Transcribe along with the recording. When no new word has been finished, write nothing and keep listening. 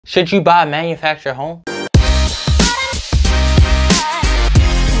Should you buy a manufactured home?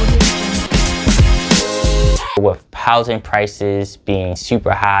 With housing prices being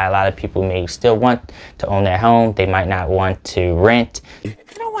super high, a lot of people may still want to own their home. They might not want to rent. I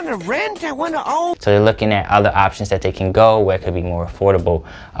don't want to rent, I want to own. So they're looking at other options that they can go where it could be more affordable.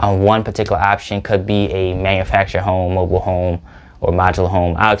 One particular option could be a manufactured home, mobile home, or modular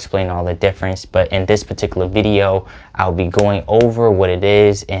home. I'll explain all the difference, but in this particular video, I'll be going over what it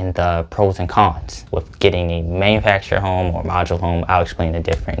is and the pros and cons with getting a manufactured home or modular home. I'll explain the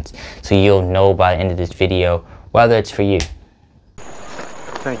difference, so you'll know by the end of this video whether it's for you.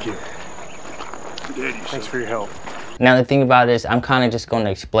 Thank you. Thanks for your help. Now the thing about it is I'm kind of just going to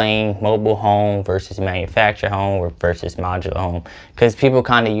explain mobile home versus manufactured home or versus modular home, because people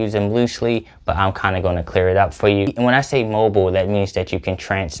kind of use them loosely, but I'm kind of going to clear it up for you. And when I say mobile, that means that you can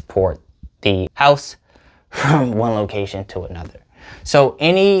transport the house from one location to another. So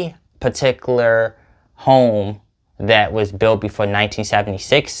any particular home that was built before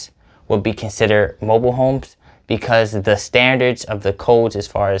 1976 would be considered mobile homes, because the standards of the codes as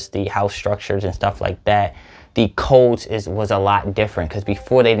far as the house structures and stuff like that, the codes was a lot different, because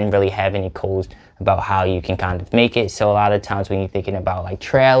before they didn't really have any codes about how you can kind of make it. So a lot of times when you're thinking about like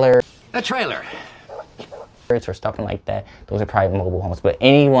trailers, A trailer. or stuff like that, those are probably mobile homes. But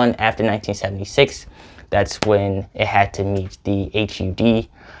anyone after 1976, that's when it had to meet the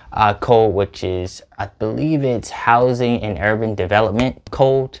HUD code, which is, I believe it's Housing and Urban Development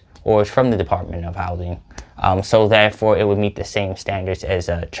Code, or it's from the Department of Housing. So therefore it would meet the same standards as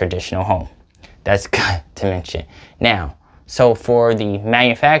a traditional home. That's good to mention. Now, so for the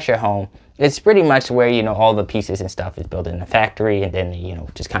manufactured home, it's pretty much where, you know, all the pieces and stuff is built in the factory, and then they, you know,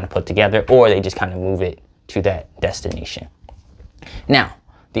 just kind of put together, or they just kind of move it to that destination. Now,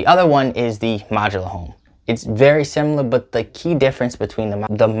 the other one is the modular home. It's very similar, but the key difference between the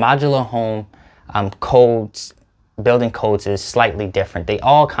modular home codes, building codes, is slightly different. They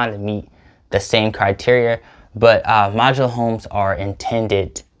all kind of meet the same criteria, but modular homes are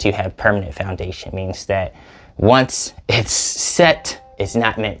intended to have permanent foundation. Means that once it's set, it's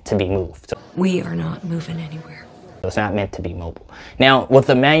not meant to be moved. We are not moving anywhere. So it's not meant to be mobile. Now, with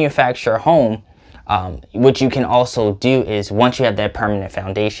the manufactured home, what you can also do is once you have that permanent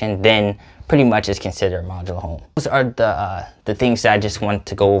foundation, then pretty much is considered a modular home. Those are the things that I just want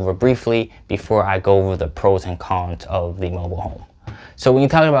to go over briefly before I go over the pros and cons of the mobile home. So when you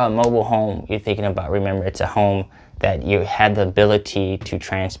talk about a mobile home, you're thinking about, remember, it's a home that you had the ability to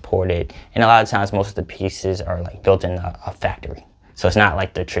transport it. And a lot of times, most of the pieces are like built in a factory. So it's not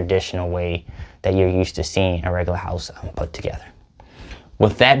like the traditional way that you're used to seeing a regular house put together.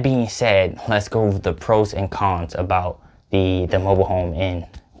 With that being said, let's go over the pros and cons about the mobile home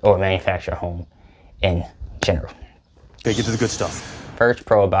or manufactured home in general. Okay, get to the good stuff. First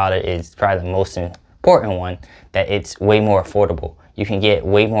pro about it is probably the most important one, that it's way more affordable. You can get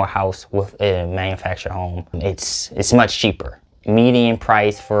way more house with a manufactured home. It's much cheaper. Median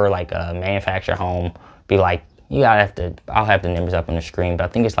price for like a manufactured home be like, I'll have the numbers up on the screen, but I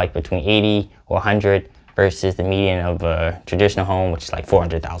think it's like between 80 or 100 versus the median of a traditional home, which is like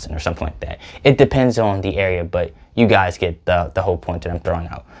 400,000 or something like that. It depends on the area, but you guys get the whole point that I'm throwing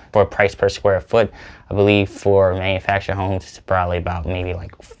out. For a price per square foot, I believe for manufactured homes, it's probably about maybe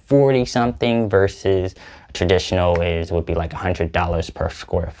like 40 something versus traditional would be like $100 per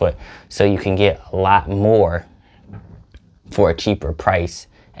square foot. So you can get a lot more for a cheaper price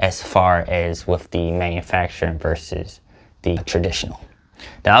as far as with the manufacturing versus the traditional.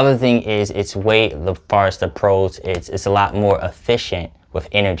 The other thing is as far as the pros, it's a lot more efficient with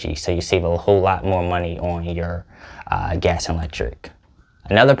energy. So you save a whole lot more money on your gas and electric.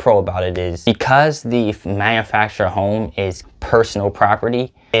 Another pro about it is because the manufactured home is personal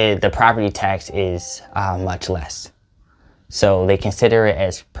property, the property tax is much less. So they consider it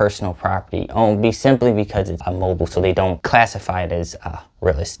as personal property only simply because it's mobile, so they don't classify it as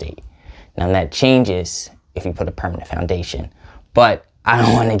real estate. Now that changes if you put a permanent foundation, but I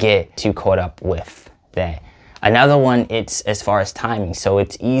don't want to get too caught up with that. Another one, it's as far as timing. So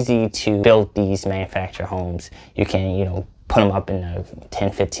it's easy to build these manufactured homes. You can, you know, put them up in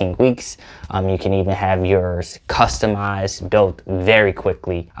 10, 15 weeks. You can even have yours customized, built very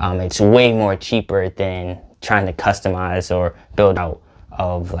quickly. It's way more cheaper than trying to customize or build out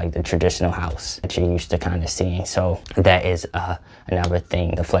of like the traditional house that you're used to kind of seeing. So that is another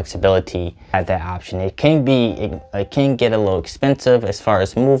thing, the flexibility at that option. It can get a little expensive as far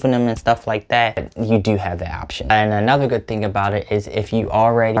as moving them and stuff like that. You do have that option. And another good thing about it is if you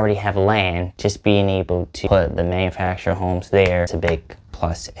already have land, just being able to put the manufactured homes there is a big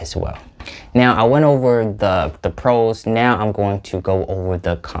plus as well. Now I went over the pros. Now I'm going to go over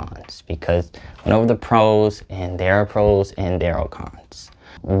the cons, because I went over the pros and there are pros and there are cons.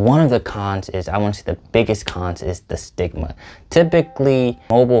 One of the cons is, I want to say the biggest cons is the stigma. Typically,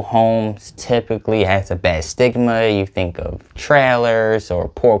 mobile homes typically has a bad stigma. You think of trailers or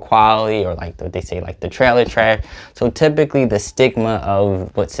poor quality, or like they say, like the trailer trash. So typically the stigma of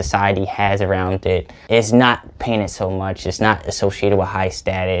what society has around it is not painted so much. It's not associated with high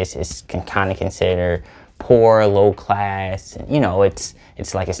status. It's kind of considered poor, low class. You know, it's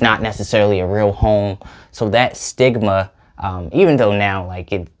like it's not necessarily a real home. So that stigma, even though now,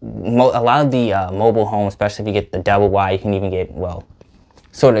 like a lot of the mobile homes, especially if you get the double wide, you can even get, well,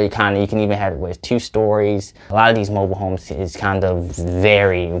 sort of kind of, you can even have it with 2 stories. A lot of these mobile homes is kind of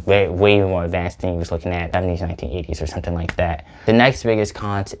very, way more advanced than you was looking at 70s, 1980s or something like that. The next biggest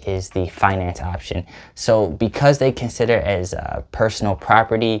cons is the finance option. So because they consider it as personal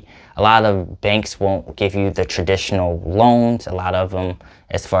property, a lot of banks won't give you the traditional loans. A lot of them,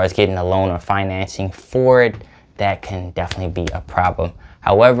 as far as getting a loan or financing for it, that can definitely be a problem.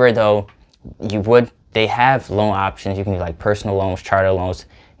 However, though, they have loan options. You can do like personal loans, charter loans.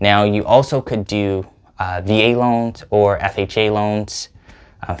 Now, you also could do VA loans or FHA loans,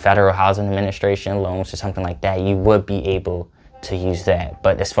 Federal Housing Administration loans or something like that. You would be able to use that.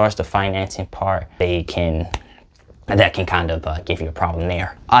 But as far as the financing part, that can kind of give you a problem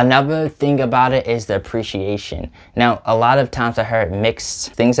there. Another thing about it is the appreciation. Now, a lot of times I heard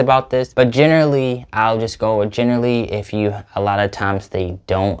mixed things about this, but generally, I'll just go with generally, a lot of times they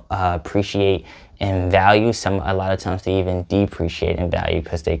don't appreciate in value. A lot of times they even depreciate in value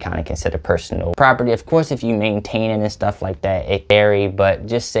because they kind of consider personal property. Of course, if you maintain it and stuff like that, it varies, but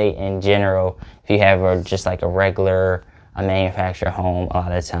just say in general, if you have just like a regular manufactured home, a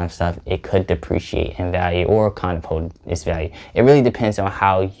lot of times it could depreciate in value or kind of hold its value. It really depends on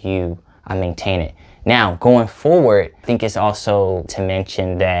how you maintain it. Now, going forward, I think it's also to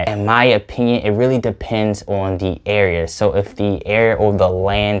mention that, in my opinion, it really depends on the area. So if the area or the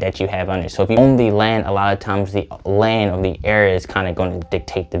land that you have under, so if you own the land, a lot of times the land or the area is kind of going to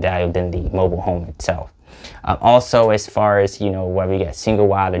dictate the value than the mobile home itself. Also, as far as, whether you got single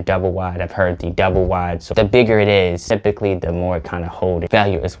wide or double wide, I've heard the double wide. So the bigger it is, typically the more it kind of hold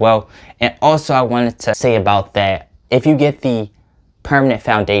value as well. And also I wanted to say about that, if you get the permanent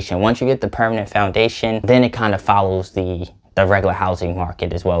foundation, once you get the permanent foundation, then it kind of follows the regular housing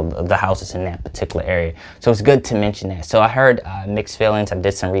market as well, the houses in that particular area. So it's good to mention that. So I heard mixed feelings. I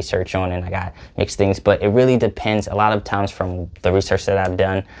did some research on it and I got mixed things, but it really depends. A lot of times from the research that I've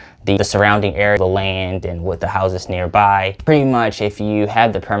done, the surrounding area, the land, and with the houses nearby, pretty much if you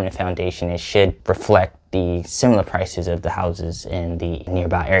have the permanent foundation, it should reflect the similar prices of the houses in the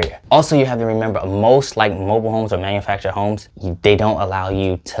nearby area. Also, you have to remember, most like mobile homes or manufactured homes, they don't allow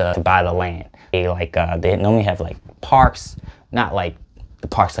you to buy the land. They normally have like parks, not like the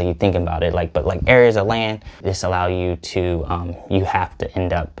parks like you think about it, but like areas of land. This allow you to, you have to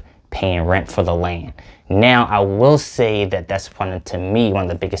end up paying rent for the land. Now, I will say that that's to me, one of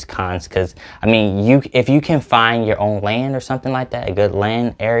the biggest cons, because I mean, if you can find your own land or something like that, a good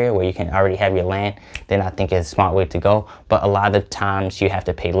land area where you can already have your land, then I think it's a smart way to go. But a lot of times you have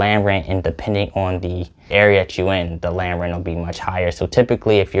to pay land rent, and depending on the area that you're in, the land rent will be much higher. So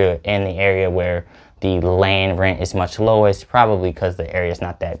typically, if you're in the area where the land rent is much lower, it's probably because the area is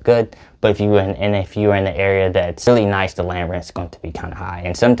not that good. But if you're in the area that's really nice, the land rent is going to be kind of high.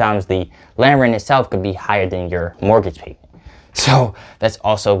 And sometimes the land rent itself could be higher than your mortgage payment. So that's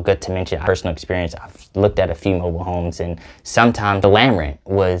also good to mention. Personal experience, I've looked at a few mobile homes and sometimes the land rent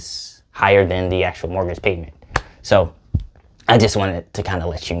was higher than the actual mortgage payment. So I just wanted to kind of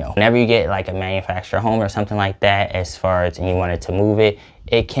let you know. Whenever you get like a manufactured home or something like that, and you wanted to move it,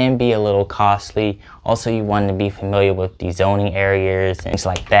 it can be a little costly. Also, you want to be familiar with the zoning areas and things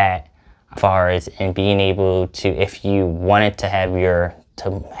like that, as far as and being able to, if you wanted to have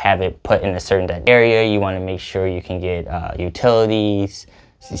it put in a certain area, you want to make sure you can get utilities,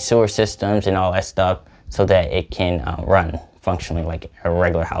 sewer systems, and all that stuff so that it can run functionally like a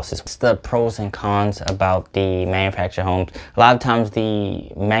regular house. What's the pros and cons about the manufactured homes? A lot of times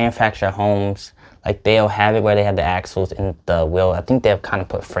the manufactured homes, like they'll have it where they have the axles in the wheel. I think they've kind of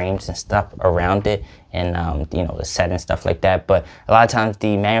put frames and stuff around it and the set and stuff like that. But a lot of times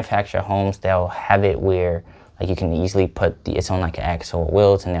the manufactured homes, they'll have it where like you can easily put it's on like an axle or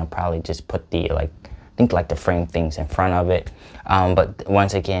wheels, and they'll probably just put the the frame things in front of it. But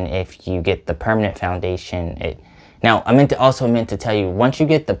once again, if you get the permanent foundation, now, I meant to tell you, once you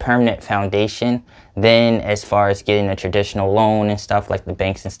get the permanent foundation, then as far as getting a traditional loan and stuff like the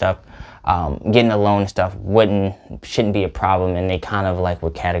banks and stuff, getting a loan and stuff shouldn't be a problem, and they kind of like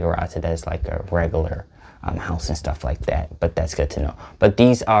would categorize it as like a regular house and stuff like that. But that's good to know. But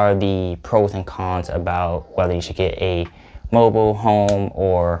these are the pros and cons about whether you should get a mobile home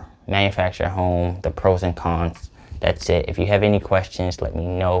or manufactured home, the pros and cons. That's it. If you have any questions, let me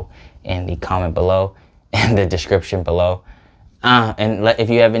know in the comment below, in the description below. If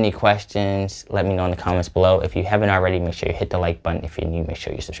you have any questions, let me know in the comments below. If you haven't already, make sure you hit the like button. If you're new, make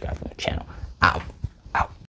sure you subscribe to the channel. Out.